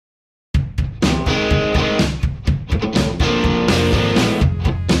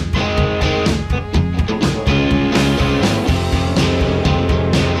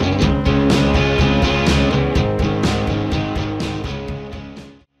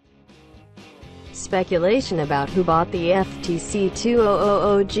speculation about who bought the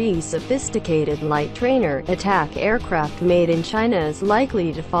FTC-2000G sophisticated light trainer attack aircraft made in China is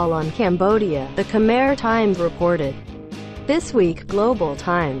likely to fall on Cambodia, the Khmer Times reported. This week, Global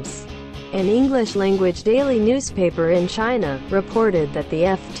Times, an English-language daily newspaper in China, reported that the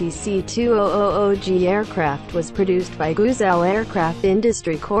FTC-2000G aircraft was produced by Guizhou Aircraft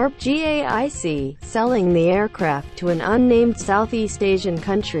Industry Corp. GAIC, selling the aircraft to an unnamed Southeast Asian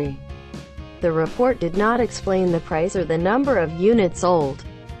country. The report did not explain the price or the number of units sold.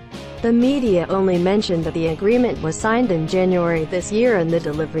 The media only mentioned that the agreement was signed in January this year and the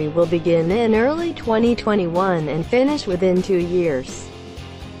delivery will begin in early 2021 and finish within 2 years.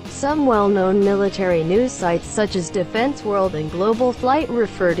 Some well-known military news sites such as Defense World and Global Flight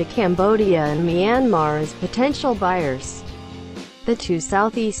refer to Cambodia and Myanmar as potential buyers. The two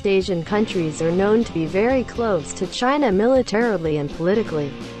Southeast Asian countries are known to be very close to China militarily and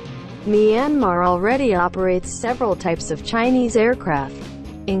politically. Myanmar already operates several types of Chinese aircraft,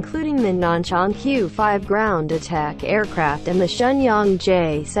 including the Nanchang Q-5 ground attack aircraft and the Shenyang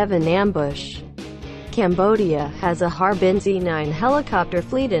J-7 ambush. Cambodia has a Harbin Z-9 helicopter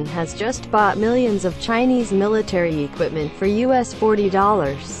fleet and has just bought millions of Chinese military equipment for US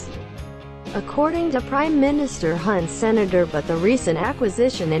 $40. According to Prime Minister Hun Sen, but the recent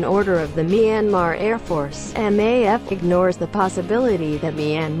acquisition in order of the Myanmar Air Force (MAF) ignores the possibility that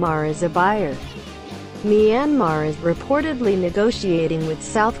Myanmar is a buyer. Myanmar is reportedly negotiating with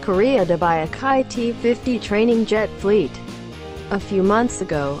South Korea to buy a GAIC T-50 training jet fleet. A few months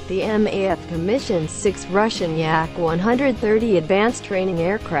ago, the MAF commissioned 6 Russian Yak-130 advanced training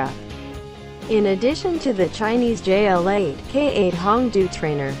aircraft, in addition to the Chinese JL-8, K-8 Hongdu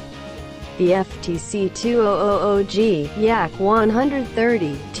trainer. The FTC-2000G,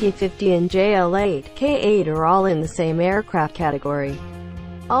 Yak-130, T-50 and JL-8, K-8 are all in the same aircraft category.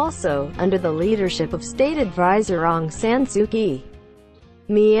 Also, under the leadership of State Advisor Aung San Suu Kyi,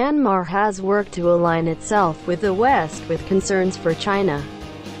 Myanmar has worked to align itself with the West with concerns for China.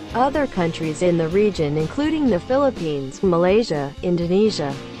 Other countries in the region including the Philippines, Malaysia,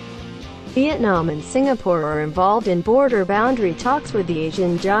 Indonesia, Vietnam and Singapore are involved in border boundary talks with the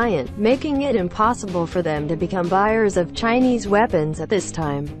Asian giant, making it impossible for them to become buyers of Chinese weapons at this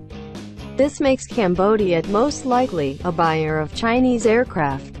time. This makes Cambodia most likely a buyer of Chinese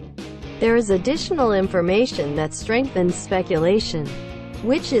aircraft. There is additional information that strengthens speculation,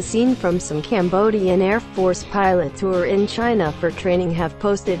 which is seen from some Cambodian Air Force pilots who are in China for training have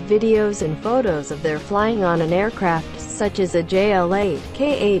posted videos and photos of their flying on an aircraft such as a JL-8,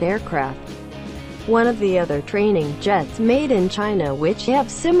 K-8 aircraft, one of the other training jets made in China which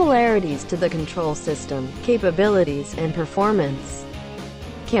have similarities to the control system, capabilities, and performance.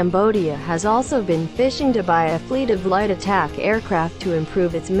 Cambodia has also been fishing to buy a fleet of light attack aircraft to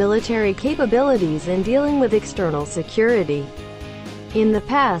improve its military capabilities in dealing with external security. In the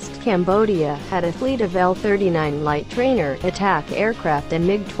past, Cambodia had a fleet of L-39 light trainer attack aircraft and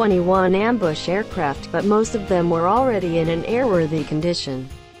MiG-21 ambush aircraft, but most of them were already in an airworthy condition.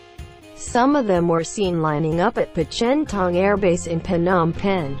 Some of them were seen lining up at Pachentong Air Base in Phnom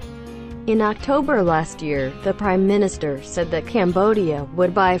Penh. In October last year, the Prime Minister said that Cambodia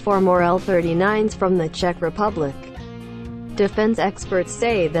would buy 4 more L-39s from the Czech Republic. Defense experts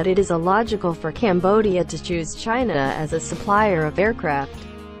say that it is illogical for Cambodia to choose China as a supplier of aircraft.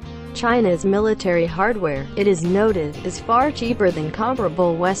 China's military hardware, it is noted, is far cheaper than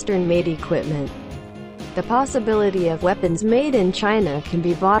comparable Western-made equipment. The possibility of weapons made in China can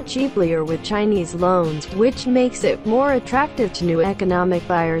be bought cheaply or with Chinese loans, which makes it more attractive to new economic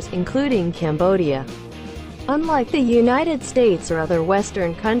buyers, including Cambodia. Unlike the United States or other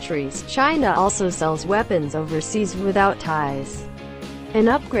Western countries, China also sells weapons overseas without ties. An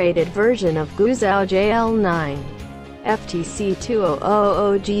upgraded version of Guizhou JL-9,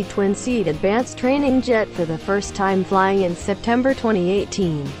 FTC-2000G twin-seat advanced training jet for the first time flying in September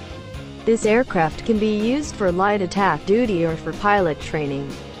 2018. This aircraft can be used for light attack duty or for pilot training.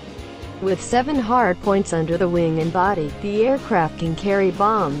 With 7 hard points under the wing and body, the aircraft can carry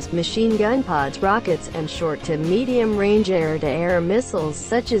bombs, machine gun pods, rockets, and short to medium-range air-to-air missiles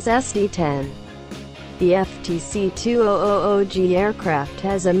such as SD-10. The FTC-2000G aircraft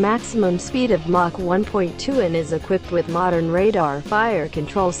has a maximum speed of Mach 1.2 and is equipped with modern radar, fire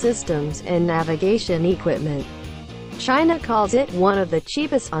control systems, and navigation equipment. China calls it one of the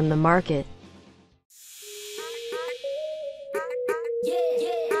cheapest on the market.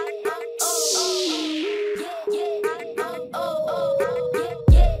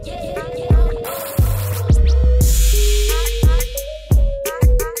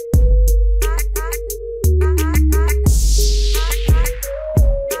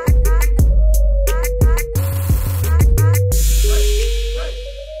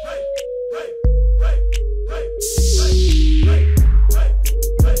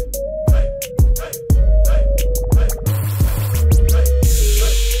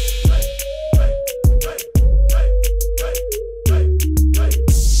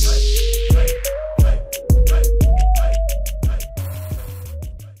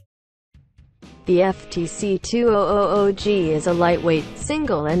 The FTC-2000G is a lightweight,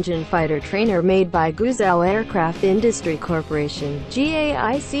 single-engine fighter trainer made by Guizhou Aircraft Industry Corp.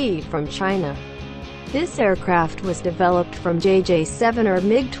 (GAIC) from China. This aircraft was developed from JJ-7 or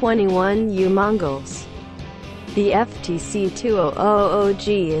MiG-21U Mongols. The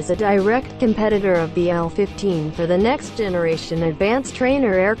FTC-2000G is a direct competitor of the L-15 for the Next Generation Advanced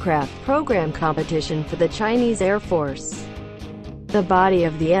Trainer Aircraft Program competition for the Chinese Air Force. The body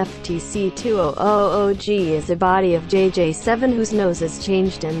of the FTC-2000G is a body of JJ-7 whose nose is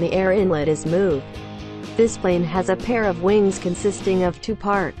changed and the air inlet is moved. This plane has a pair of wings consisting of two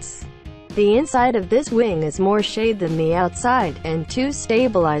parts. The inside of this wing is more shade than the outside, and two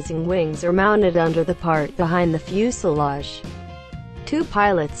stabilizing wings are mounted under the part behind the fuselage. Two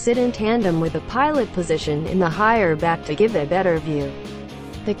pilots sit in tandem with a pilot position in the higher back to give a better view.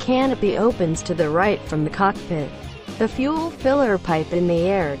 The canopy opens to the right from the cockpit. The fuel filler pipe in the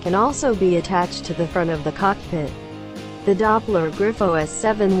air can also be attached to the front of the cockpit. The Doppler Guizhou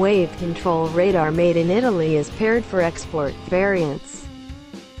S7 wave control radar made in Italy is paired for export variants.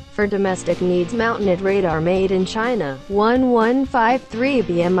 For domestic needs, mounted radar made in China,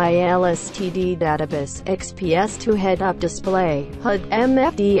 1153B MILSTD database, XPS2 head-up display, HUD,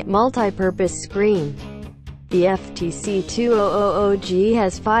 MFD, multi-purpose screen. The FTC-2000G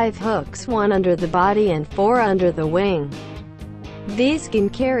has 5 hooks, 1 under the body and 4 under the wing. These can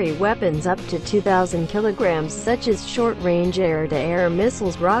carry weapons up to 2,000 kilograms such as short-range air-to-air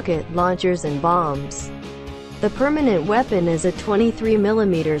missiles, rocket launchers and bombs. The permanent weapon is a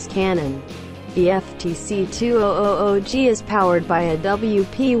 23mm cannon. The FTC-2000G is powered by a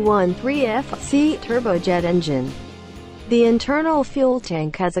WP-13FC turbojet engine. The internal fuel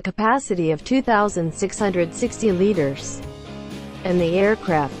tank has a capacity of 2,660 liters. And the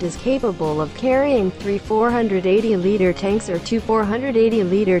aircraft is capable of carrying 3 480-liter tanks or 2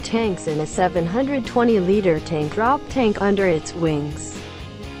 480-liter tanks and a 720-liter tank drop tank under its wings.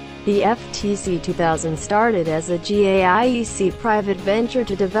 The FTC-2000 started as a GAIC private venture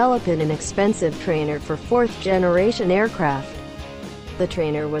to develop an inexpensive trainer for fourth-generation aircraft. The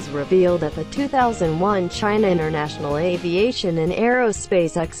trainer was revealed at the 2001 China International Aviation and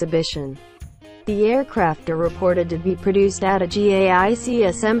Aerospace Exhibition. The aircraft are reported to be produced at a GAIC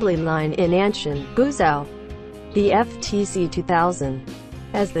assembly line in Anshan, Guizhou. The FTC-2000,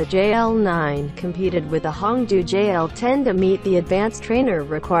 as the JL-9, competed with the Hongdu JL-10 to meet the advanced trainer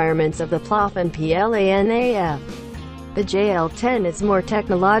requirements of the PLAF and PLANAF. The JL-10 is more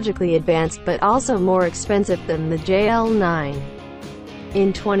technologically advanced but also more expensive than the JL-9.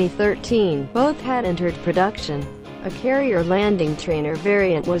 In 2013, both had entered production. A carrier landing trainer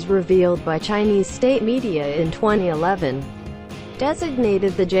variant was revealed by Chinese state media in 2011.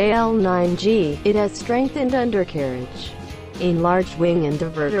 Designated the JL-9G, it has strengthened undercarriage, enlarged wing and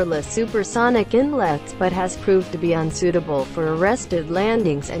diverterless supersonic inlets, but has proved to be unsuitable for arrested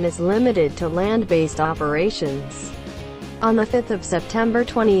landings and is limited to land-based operations. On the 5th of September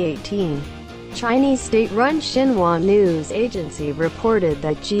 2018, Chinese state-run Xinhua news agency reported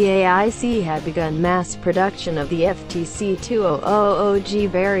that GAIC had begun mass production of the FTC-2000G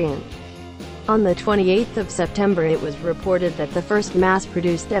variant. On the 28th of September it was reported that the first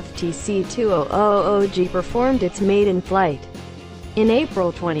mass-produced FTC-2000G performed its maiden flight. In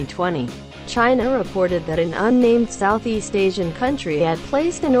April 2020, China reported that an unnamed Southeast Asian country had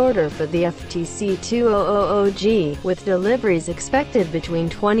placed an order for the FTC-2000G, with deliveries expected between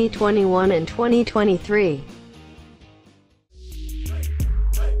 2021 and 2023.